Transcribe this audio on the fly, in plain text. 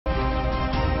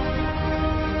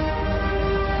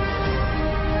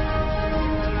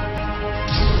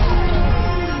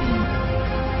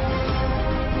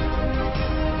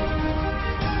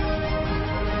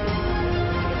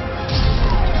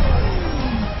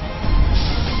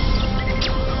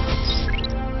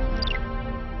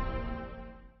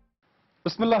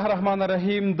بسم الله الرحمن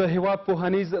الرحیم. د هیواد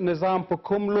پوهنیز نظام په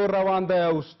کوم لور روان دی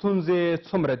او ستونزې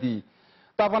څومره دي؟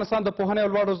 د افغانستان د پوهنې او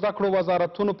لوړو زده کړو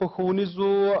وزارتونو په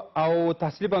ښوونیزو او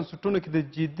تحصیلي بنسټونو کې د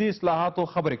جدي اصلاحاتو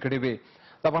خبرې کړې وې.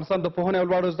 د افغانستان د پوهنې او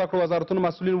لوړو زده کړو وزارتونو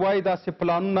مسؤلین وایي داسې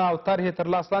پلانونه او طرحې تر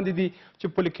لاس لاندې دي چې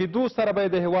پلي کېدو سره به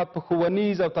د هیواد په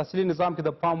ښوونیز او تحصیلي نظام کې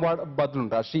د پام وړ بدلون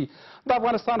راشي. د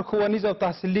افغانستان ښوونیز او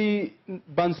تحصیلي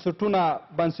بنسټونه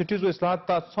بنسټیزو اصلاحاتو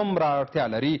ته څومره اړتیا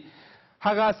لري؟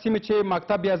 هغه سیمې چې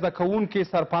مکتب یا زده کوونکي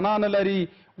سرپناه نه لري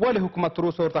ولې حکومت تر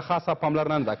اوسه ورته خاصه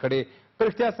پاملرنه نه ده کړې؟ په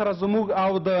رښتیا سره زموږ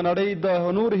او د نړۍ د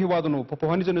نورو هیوادونو په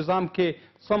پوهنیزو نظام کې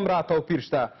څومره توپیر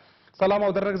شته؟ سلام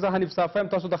او درنښت، زه حنیف صافی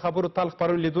یم. تاسو د خبرو تل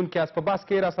خپرونې لیدونکي یاست. په بحث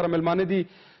کې راسره میلمانه دي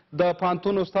د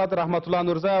پوهنتون استاد رحمت الله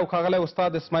نورزی او ښاغلی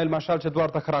استاد اسماعیل مشعل چې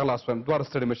دواړو ته ښه راغلاست وایم. دواړه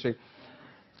ستړي مه شئ.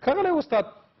 ښاغلی استاد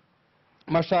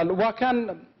مشعل، واقعا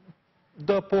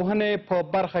د پوهنې په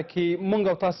برخه کې موږ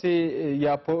او تاسې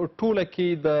یا په ټوله کې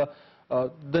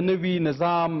د نوي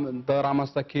نظام د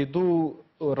رامنځته کېدو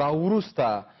راوروسته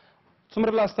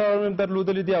څومره لاسته راوړنې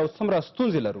درلودلې دي او څومره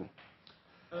ستونزې لرو؟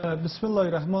 بسم الله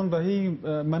الرحمن الرحیم.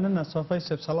 مننه صافی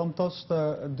صاحب. سلام تاسو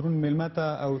ته، درون میلمه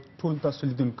ته او ټول تاسو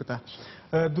لیدونکو ته.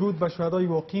 درود به شهدای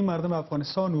واقعی مردم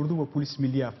افغانستان، اردو و پلیس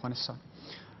ملی افغانستان.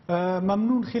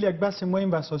 ممنون. خیلی یک بحث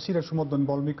مهم و اساسی را شما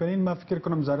دنبال میکنین. من فکر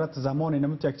کنم ضرورت زمان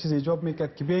نمود یک چیز ایجاب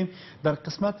میکرد که بیایم در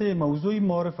قسمت موضوع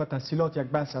معارف و تحصیلات یک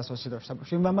بحث اساسی داشته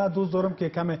باشیم و من دوست دارم که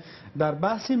کم در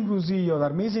بحث امروزی یا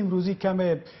در میز امروزی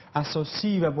کم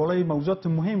اساسی و بالای موضوعات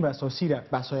مهم و اساسی را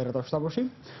بحث‌های را داشته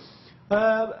باشیم.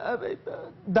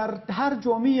 در هر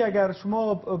جامعه اگر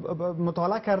شما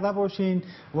مطالعه کرده باشین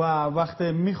و وقت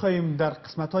میخوایم در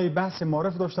قسمت‌های بحث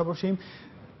معارف داشته باشیم،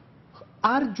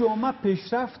 هر جامعه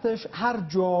پیشرفتش، هر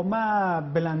جامعه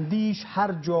بلندیش،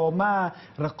 هر جامعه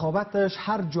رقابتش،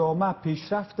 هر جامعه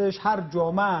پیشرفتش، هر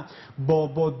جامعه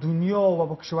با دنیا و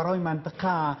با کشورهای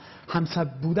منطقه همسد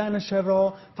بودنش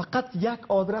را فقط یک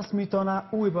آدرس میتونه،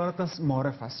 او عبارت از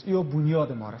معارف است یا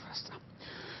بنیاد معارف است.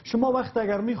 شما وقت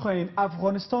اگر میخواین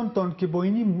افغانستان تان که با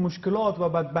اینی مشکلات و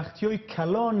بدبختی های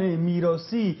کلان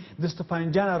میراثی دست و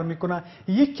پنجه نرم میکنه،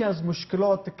 یکی از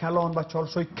مشکلات کلان و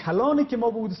چالش های کلانی که ما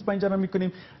با دست و پنجه نرم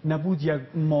میکنیم نبود یک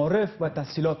معارف و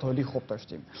تحصیلات عالی خوب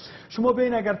داشتیم. شما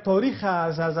ببین اگر تاریخ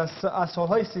از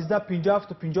سالهای 13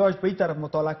 57 و 58 به این طرف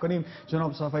مطالعه کنیم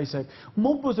جناب صافی صاحب،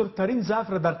 ما بزرگترین ضعف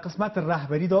را در قسمت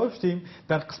رهبری داشتیم،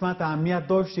 در قسمت امنیت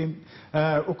داشتیم،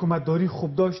 حکومتداری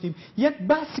خوب داشتیم. یک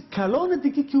بحث کلان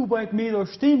دیگه که او باید می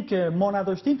داشتیم که ما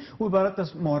نداشتیم، او عبارت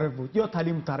از معارف بود یا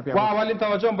تعلیم و تربیت بود. و اولین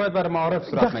توجه باید بر معارف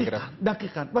صورت میگیره.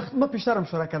 دقیقاً. وقت ما پیشترم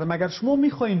اشاره کردم، اگر شما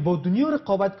میخواین با دنیا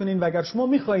رقابت کنین و اگر شما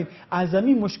میخواین از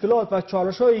این مشکلات و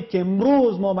چالش‌هایی که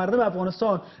امروز ما مردم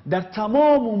افغانستان در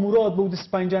تمام امورات به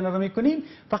دست پنجه نرم میکنیم،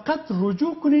 فقط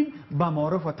رجوع کنین به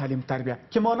معارف و تعلیم تربیت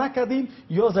که ما نکردیم،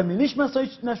 یا زمینش مساعد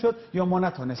نشد یا ما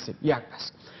نتونستیم. یک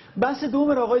بحث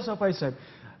دوم آقای صافی صاحب،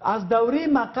 از دوره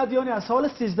مقعد یعنی از سال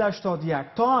 1381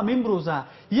 تا هم امروزه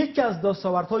یکی از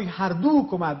دستاوردهای هر دو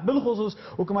حکومت، بالخصوص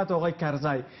حکومت آقای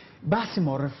کرزی، بحث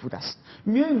معارف بوده است.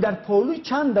 میایم در پالوی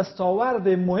چند دستاورد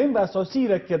مهم و اساسی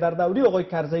را که در دوره آقای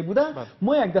کرزی بوده،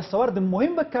 ما یک دستاورد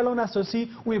مهم و کلان اساسی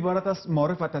او عبارت از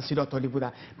معارف و تحصیلات عالی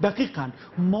بوده. دقیقاً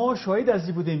ما شاهد از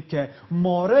این بودیم که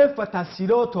معارف و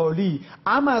تحصیلات عالی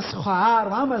هم از خواهر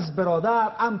و هم از برادر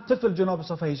هم طفل جناب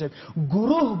صافی صاحب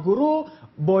گروه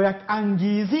با یک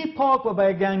انگیزی پاک و با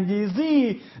یک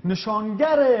انگیزی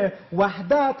نشانگر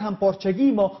وحدت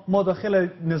همپارچگی ما داخل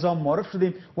نظام معرف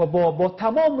شدیم و با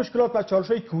تمام مشکلات و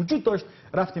چالش‌هایی که وجود داشت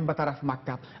رفتیم به طرف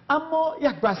مکتب. اما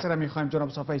یک بحث را می‌خوایم جناب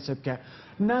صافی صاحب که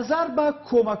نظر به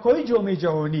کمک‌های جامعه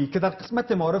جهانی که در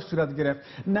قسمت معارف صورت گرفت،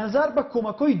 نظر به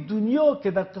کمک‌های دنیا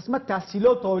که در قسمت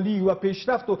تحصیلات عالی و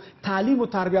پیشرفت و تعلیم و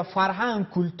تربیت، فرهنگ،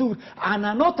 کلتور،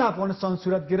 عنعنات افغانستان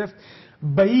صورت گرفت،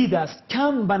 بعید است،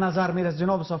 کم به نظر میرسد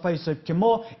جناب صافی صاحب که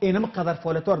ما اینم قدر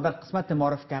فعالیت‌ها در قسمت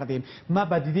معارف کردیم. ما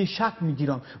به دیده شک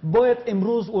میگیرم باید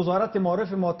امروز وزارت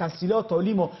معارف ما تحصیلات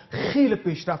عالی ما خیلی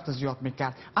پیشرفت زیاد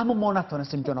میکرد، اما ما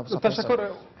نتونستیم جناب صافی صاحب. تشکر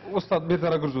استاد. بیرته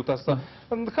راګرځو تاسو ته.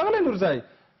 ښاغلی نورزی،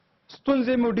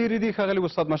 ستونزې مو ډېرې دي. ښاغلی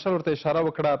استاد مشعل ورته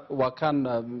اشاره وکړه،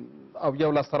 واقعا او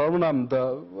یو لاسته راوړنه هم د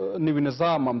نوي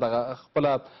نظام همدغه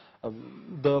خپله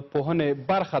د پوهنې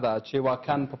برخه ده چې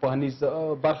واقعا په پوهنیز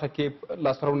برخه کې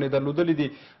لاسته راوړنې درلودلې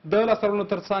دي. د لاسته راوړنو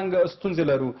تر څنګ ستونزې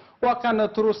لرو. واقعا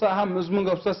تر اوسه هم زموږ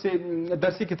او ستاسې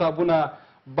درسي کتابونه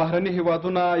بهرني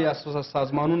هیوادونه یا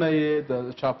سازمانونه یې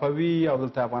د چاپوي او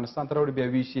دلته افغانستان ته راوړي بیا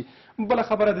ویشي. بله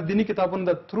خبره د دیني کتابونو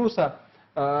د تر اوسه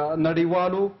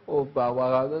نړیوالو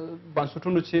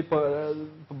بنسټونو چې په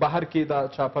بهر کې د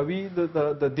چاپوي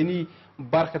د دیني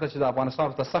برخه ته چې د افغانستان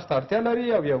ورته سخته اړتیا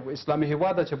لري او یو اسلامي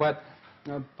هیواد ده چې باید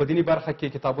په دیني برخه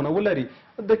کې کتابونه ولري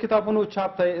د کتابونو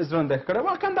چاپ ته یې ژرنده کړی.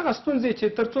 واقعا دغه ستونزې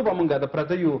چې تر څو به موږ د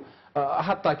پردیو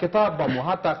حتی کتاب به مو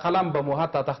حتی قلم به مو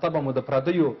حتی تخته به مو د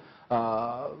پردیو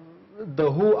د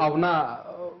هو او نه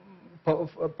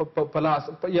په لاس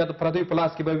یا د پردیو په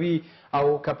لاس کې به وي او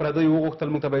که پردیو وغوښتل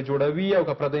موږ ته به یې جوړوي او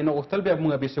که پردیو نه غوښتل بیا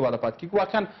موږ بېسواده پاتې کېږو.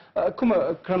 واقعا کومه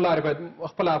کړنلارې باید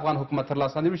خپل افغان حکومت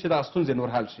ترلاسه لاندې وشي چې دغه ستونزې نور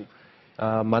حل شي؟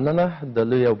 مننه د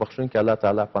لوی او بخښونکي الله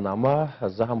تعالی په نامه.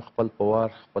 زه هم خپل په وار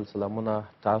خپل سلامونه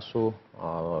تاسو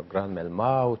ګران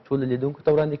میلمه او ټولو لیدونکو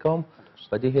ته وړاندې کوم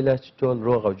په دې هیله چې ټول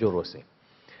روغ او جوړ اوسئ.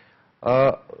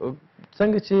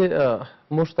 څنګه چې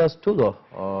موږ تاسو ټولو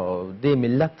دې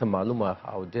ملت ته معلومه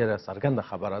او ډېره څرګنده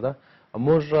خبره ده،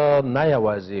 موږ نه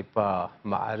یوازې په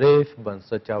معارف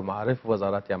بنسټ یا معارف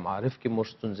وزارت یا معارف کې موږ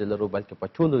ستونزې لرو، بلکې په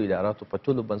ټولو اداراتو په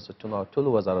ټولو بنسټونو او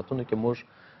ټولو وزارتونو کې موږ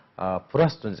پوره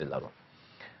ستونزې لرو.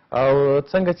 او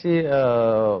څنګه چې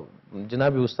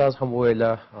جناب استاد هم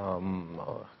وویله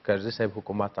کرزي صاحب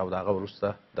حکومت او د هغه وروسته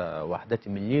د وحدت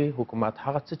ملي حکومت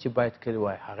هغه څه چې باید کړي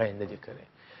وای هغه یې نه دي کړی.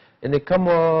 یعنې کوم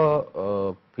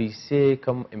پیسې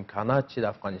کوم امکانات چې د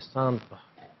افغانستان په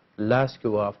لاس کې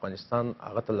و افغانستان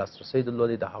هغه ته لاسرسی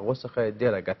درلودی د هغو څخه یې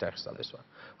ډېره ګټه اخیستلی شوه.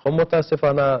 خو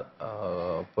متاسفانه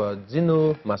په ځینو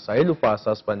مسایلو په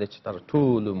اساس باندې چې تر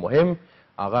ټولو مهم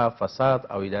هغه فساد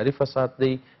او اداري فساد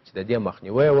دی چې د دې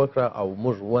مخنیوی یې وکړه او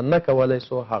موږ ونه کولی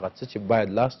سو هغه څه چې باید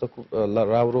لاسته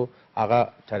راوړو هغه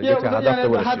ټارګټ هدف ته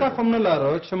ورسېږو. هدف هم نه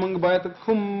لرو چې موږ باید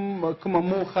کومه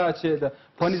موخه چې د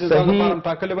پوهنیز نظام لپاره هم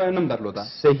ټاکلې وای نه درلوده.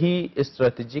 صحیح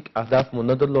استراتیژیک اهداف مو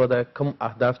نه درلوده. کوم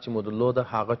اهداف چې مو درلوده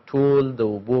هغه ټول د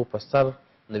اوبو په سر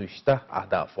نوشته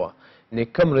اهداف وه. یعنې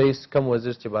کم رئیس کم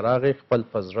وزیر چې به راغی خپل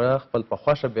په زړه خپل په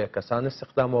خوښه به یې کسان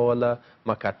استخداموله،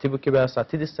 مکاتبو کې به یې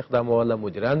اساتید استخداموله،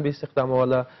 مدیران به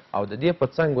استخداموله او د دې په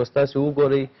څنګ اوس تاسې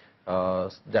وګورئ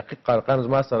دقیق ارقام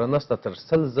زما سره نسته تر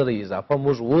 100,000 اضافه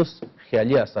موږ اوس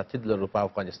خیالي اساتید لرو په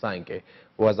افغانستان کې.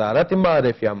 وزارت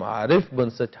معارف یا معارف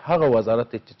بنسټ هغه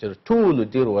وزارت دی چې تر ټولو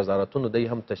ډېرو وزارتونو دی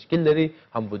هم تشکیل لري،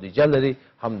 هم بودیجه لري،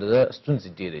 هم د ستونزې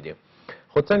ډېرې دي.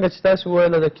 خو څنګه چې تاسې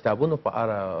وویله د کتابونو په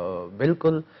اړه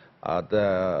بالکل د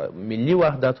ملي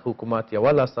وحدت حکومت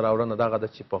یوه لاسته راوړنه دغه ده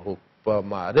چې په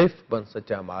معارف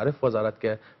بنسټ یا معارف وزارت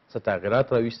کې څه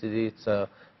تغیرات راویستي دي، څه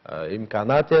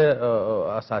امکانات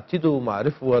اساتیدو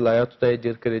معارف ولایاتو ته یې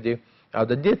ډېر کړي دي. او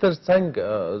د دې تر څنګ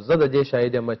زه د دې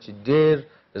شاهد یم چې ډېر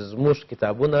زموږ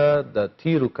کتابونه د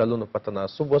تیرو کلونو په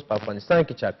تناسب اوس په افغانستان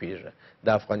کې چاپېږي. د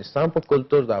افغانستان په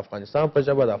کلتور، د افغانستان په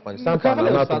ژبه، د افغانستان په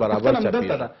عنعناتو برابر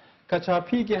چاپېږي. که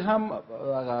چاپېږي هم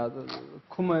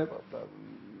کومه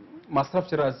مصرف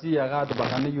چې راځي هغه د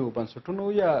بهرنیو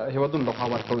بنسټونو یا هیوادونو لخوا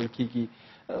ورکول کېږي.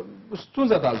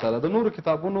 ستونزه دلته ده د نورو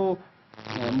کتابونو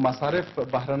مصارف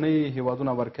بهرنۍ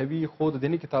هیوادونه ورکوي خو د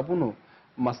دیني کتابونو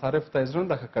مصارف ته یې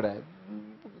ژرنده ښه کړی.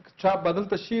 چاپ به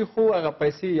دلته شي خو هغه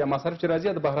پیسې یا مصارف چې راځي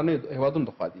د بهرنیو هیوادونو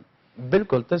لخوا دي.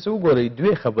 بالکل تاسې وګورئ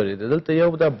دوې خبرې ده دلته.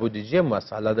 یو د بودیجې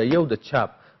مسله ده، یو د چاپ.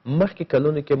 مخکې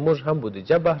کلونو کې موږ هم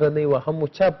بودیجه بهرنۍ وه هم مو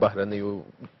چاپ بهرنۍ و.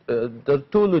 تر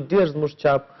ټولو ډېر زموږ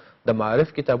چاپ د معارف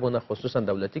کتابونه خصوصا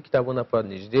دولتي کتابونه په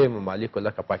نږدې ممالکو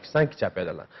لکه پاکستان کې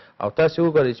چاپېدله. او تاسې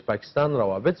وګورئ چې پاکستان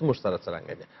روابط زموږ سره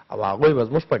څرنګه دي او هغوی به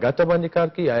زموږ په ګټه باندې کار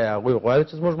کوي. یا هغوی غواړي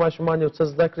چې زموږ ماشومان یو څه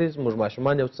زده کړي، زموږ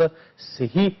ماشومان یو څه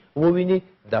صحي وویني؟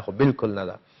 دا خو بالکل نه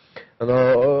ده. نو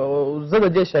زه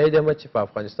د دې شاهد یم چې په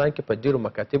افغانستان کې په ډېرو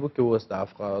مکاتبو کې اوس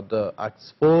د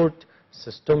اکسفورډ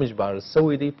سیستم ژباړل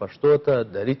سوی دی پښتو ته،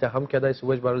 دري ته هم کیدای شي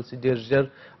وژباړل شي ډېر ژر.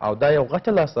 او دا یو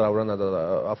غټه لاسته راوړنه ده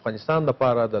د افغانستان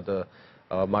لپاره، د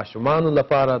ماشومانو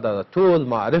لپاره، د ټول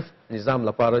معرف نظام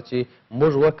لپاره چې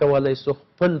موږ وکولی سو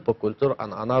خپل په کلتور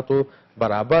عنعناتو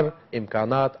برابر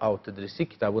امکانات او تدریسي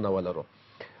کتابونه ولرو.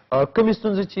 کومې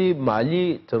ستونزې چې مالي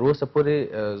تر اوسه پورې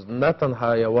نه تنها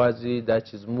یوازې دا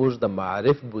چې زموږ د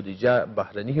معارف بودیجه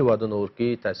بهرني هیوادونه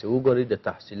ورکوي، تاسې وګورئ د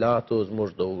تحصیلاتو، زموږ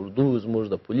د اردو، زموږ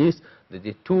د پولیس د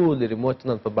دې ټول ریموټ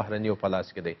نن په بهرنیو په لاس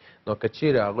کې دی. نو که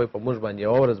چیرې هغوی په موږ باندې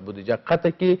یوه ورځ بودیجه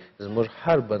قطع کړي زموږ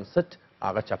هر بنسټ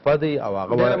هغه چپه دی او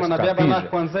هغه به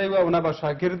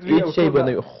هېڅ شی به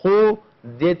نه وي. خو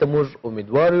دې ته موږ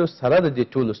امیدوار یو سره د دې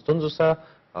ټولو ستونزو سره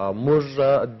موږ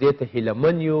دې ته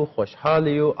هیلهمن یو، خوشحاله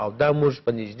یو او دا موږ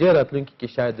په نږدې راتلونکي کې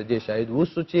شاید د دې شاهد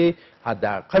اوسو چې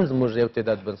حداقل زموږ یو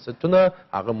تعداد بنسټونه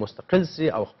هغه مستقل سي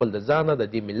او خپل د ځانه د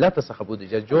دې ملت څخه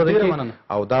بودیجه جوړه کړي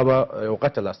او دا به یو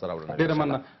غټه لاسته راوړنه وي. ډېره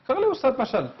مننه. ښاغلی استاد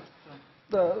مشعل،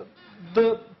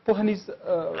 د پوهنیز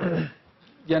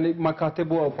یعنې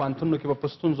مکاتبو او پوهنتونونو کې به په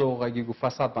ستونزو وغږېږو،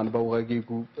 فساد باندې به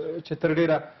وغږېږو چې تر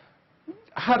ډېره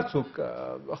هر څوک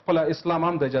خپل اسلام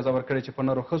هم د اجازه ورکړې چې په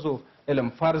نرو ښځو علم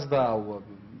فرض ده او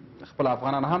خپل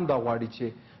افغانان هم دا غواړي چې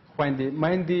خویندې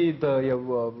میندې د یو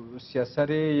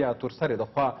سیاسرې یا تورسرې د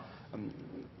خوا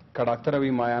که ډاکټره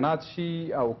وي معاینات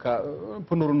شي او که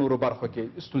په نورو برخو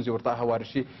کې ستونزې ورته هوارې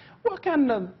شي.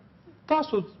 واقعا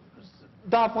تاسو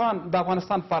د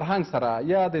افغانستان فرهنګ سره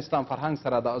یا د اسلام فرهنګ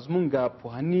سره د زمونږ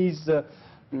پوهنیز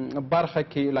برخه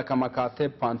کې لکه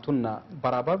مکاتب پوهنتونونه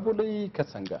برابر بولئ که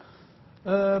څنګه؟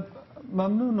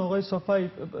 ممنون آقای صافی.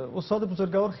 استاد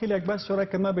بزرگوار خیلی یک بحث اشاره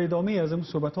کرد. من به ادامه از این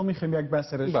صحبت ها میخوام یک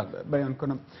بحث را بیان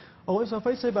کنم. آقای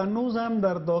صافی صاحب هنوز هم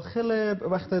در داخل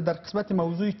وقت در قسمت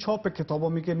موضوع چاپ کتابا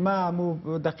میگن من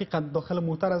دقیقا داخل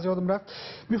موتر از یادم رفت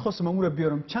میخواستم امور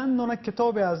بیارم چند دانه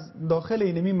کتاب از داخل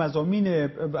اینمی مضامین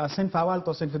از صنف اول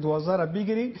تا صنف 12 را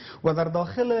بگیرید و در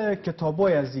داخل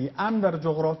کتابای ازی هم در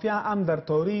جغرافیا هم در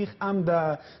تاریخ هم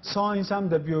در ساینس هم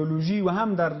در بیولوژی و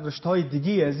هم در رشته‌های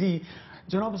دیگه ازی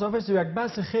جناب صافی یک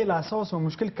بحث خیلی اساس و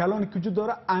مشکل کلانی که وجود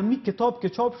داره. امی کتاب که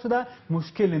چاپ شده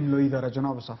مشکل املایی داره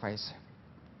جناب صافی.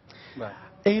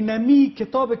 اینمی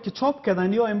کتاب که چاپ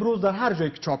کردن یا امروز در هر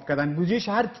جایی که چاپ کردن بودجهش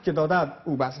هر کی که داده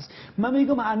او بس است. من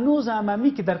میگم هنوز هم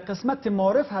امی که در قسمت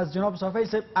معارف هست جناب صافی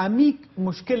صاحب امی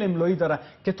مشکل املایی داره.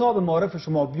 کتاب معارف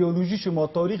شما، بیولوژی شما،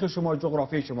 تاریخ شما،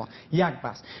 جغرافی شما یک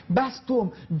بس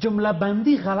دوم جمله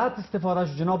بندی غلط استفاده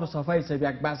شد جناب صافی صاحب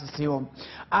یک بس سوم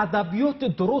ادبیات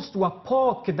درست و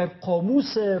پاک که در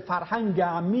قاموس فرهنگ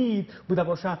عمید بوده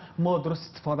باشه ما درست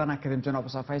استفاده نکردیم جناب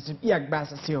صافی صاحب یک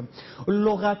بس سوم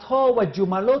لغت ها و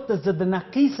جملات ضد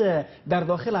نقیص در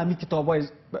داخل همین کتاب‌های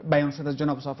بیان شده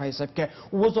جناب صافی صاحب که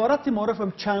وزارت معارف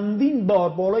هم چندین بار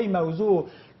بالای موضوع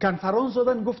کنفرانس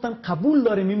دادن گفتن قبول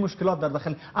داریم این مشکلات در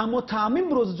داخل اما تعمیم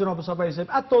روز جناب صافی صاحب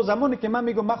حتی زمانی که من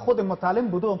میگم من خود متعلم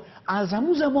بودم از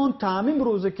همون زمان تعمیم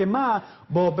روزه که من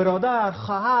با برادر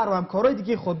خواهر و همکارای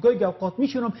دیگه خودگاه اوقات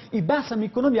میشونم این بحث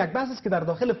میکنم یک بحث است که در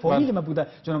داخل فامیل ما بوده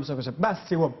جناب صافی صاحب. بس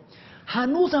سوم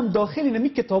هنوز هم داخل اینمی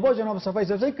کتابا جناب صافی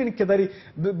صاحب فکر کنید که در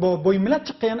با این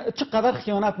ملت چقدر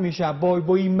خیانت میشه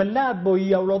با این ملت با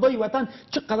این اولادای وطن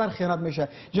چقدر خیانت میشه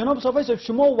جناب صافی صاحب.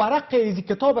 شما ورق از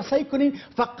کتاب سعی کنین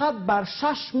فقط بر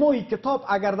 6 ماه کتاب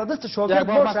اگر در دست شاگرد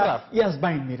باشه ای از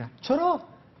بین میره. چرا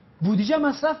بودجه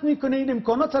مصرف میکنین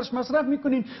امکانات سرش مصرف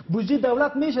میکنین بودجه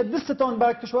دولت میشه دستتان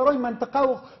برای کشورهای منطقه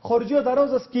و خارجی ها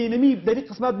دراز است که اینمی در این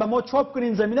قسمت به ما چاپ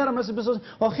کنین زمینه را مثل بسازین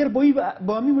آخر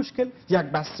با همین مشکل یک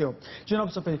بحثی هم جناب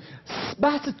صافی.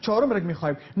 بحث چهارم را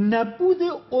میخوایم نبود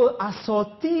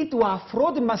اساتید و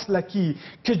افراد مسلکی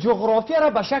که جغرافیا را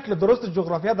به شکل درست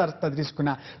جغرافیا در تدریس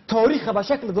کنه تاریخ به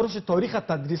شکل درست تاریخ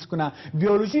تدریس کنه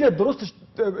بیولوژی را درست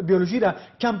بیولوژی را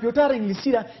کامپیوتر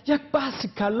انگلیسی را یک بحث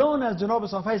کلان از جناب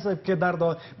صافی که در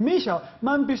میشه.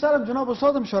 من بیشترم جناب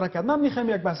استادم اشاره کرد من میخوام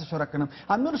یک بحث اشاره کنم.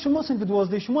 امیال شما صنف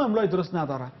 12 شما املای درست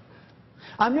نداره.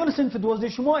 امیال صنف 12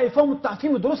 شما افهام و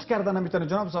تفهیم درست کردن نمیتونه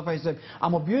جناب صافی صاحب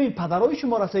اما بیاین پدرای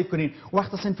شما را سعی کنین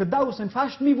وقت صنف 10 و صنف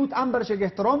 8 می بود ام برش یک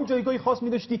احترام جایگاهی خاص می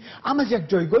داشتی اما از یک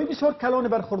جایگاهی بسیار کلان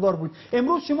برخوردار بود.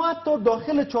 امروز شما حتی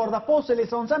داخل 14 پاس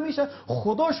لیسانس میشه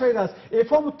خدا شاید است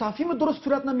افهام و تفهیم درست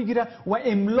صورت نمیگیره و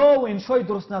املا و انشای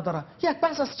درست نداره. یک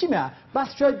بحث از چی میه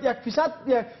بس شاید 1%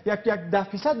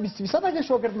 20% اگه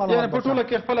شاگرد معلومات یعنی په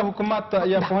ټوله کې خپل حکومت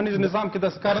یا پوهنیز نظام کې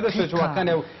داسې کار نشته چې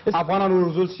واقعا افغانانو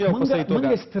روزول شي او په صحیح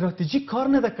توګه استراتیجی کار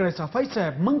نه کړی صافی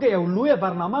صاحب. منګه یو لوی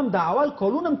برنامه د اول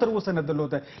کالونم تر اوسه نه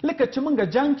درلوده لکه چې منګه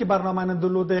جنگ کې برنامه نه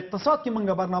درلوده اقتصاد کې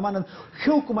منګه برنامه نه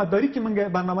خو حکومتداري کې منګه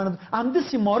برنامه نه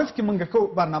همداسې معرف کې منګه کو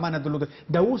برنامه نه درلوده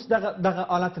د اوس دغه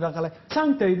حالت راغله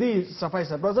څنګه دی صافی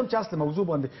صاحب. راځم چې اصل موضوع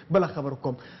باندې بل خبر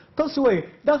کوم. تاسو وای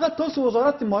دغه تاسو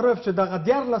وزارت معرف چې دغه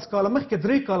 14 کال مخکې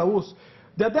 3 کال اوس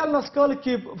د 14 کال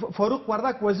کې فاروق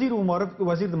وردک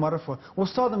وزیر د معرف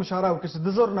استاد مشعل او چې د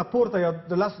زور نه پورته یا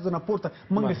د لاس نه پورته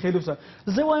منګه خېلوسه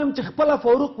زه وایم چې خپل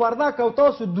فاروق وردک او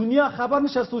تاسو دنیا خبر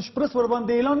نشاستو شپرس ور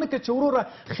باندې اعلان نه کړ چې وروره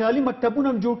خیالي مکتبونه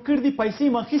جوړ کړ دي پیسې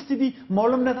مخېستې دي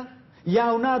معلوم نه ده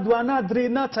یو نه دوه نه درې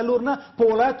نه څلور نه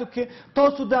په ولایتو کې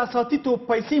تاسو د اساتیدو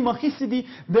پیسې مخېستې دي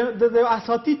د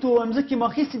اساتیدو امځکې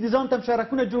مخېستې دي ځان ته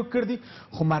شرکونه جوړ کړ دي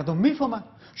خو مردم میفهمن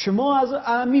شما از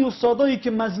امی استادایی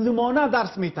که مظلومانه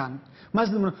درس میتن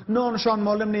مظلومانه نانشان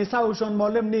معلم نیست سوشان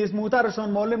معلم نیست موترشان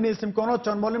معلم نیست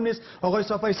امکاناتشان معلم نیست آقای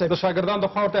صافی صاحب د شاگردان د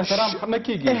خواهر احترام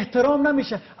نکیږي احترام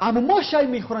نمیشه اما ما شای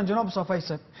میخورن جناب صافی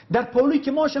صاحب در پالویی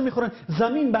که ما شای میخورن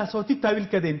زمین به اساتید تحویل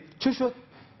کردیم چه شد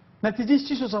نتیجه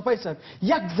چی شد صافی صاحب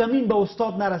یک زمین به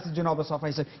استاد نرسید جناب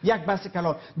صافی صاحب. یک بحث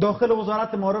کلان داخل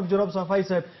وزارت معارف جناب صافی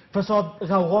صاحب فساد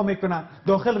غوغا میکنه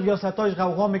داخل ریاست‌هاش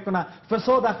غوغا میکنه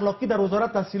فساد اخلاقی در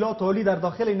وزارت تحصیلات عالی در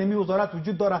داخل اینمی وزارت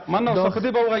وجود داره. من نو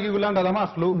سخدی به وګي ګلند د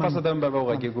مخلو پس دم به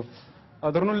وګي ګو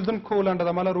درنو لیدونکو لاندې د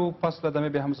مالرو پس د دمه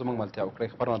به هم زمنګ ملتیا وکړي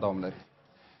خبرونه دوام لري.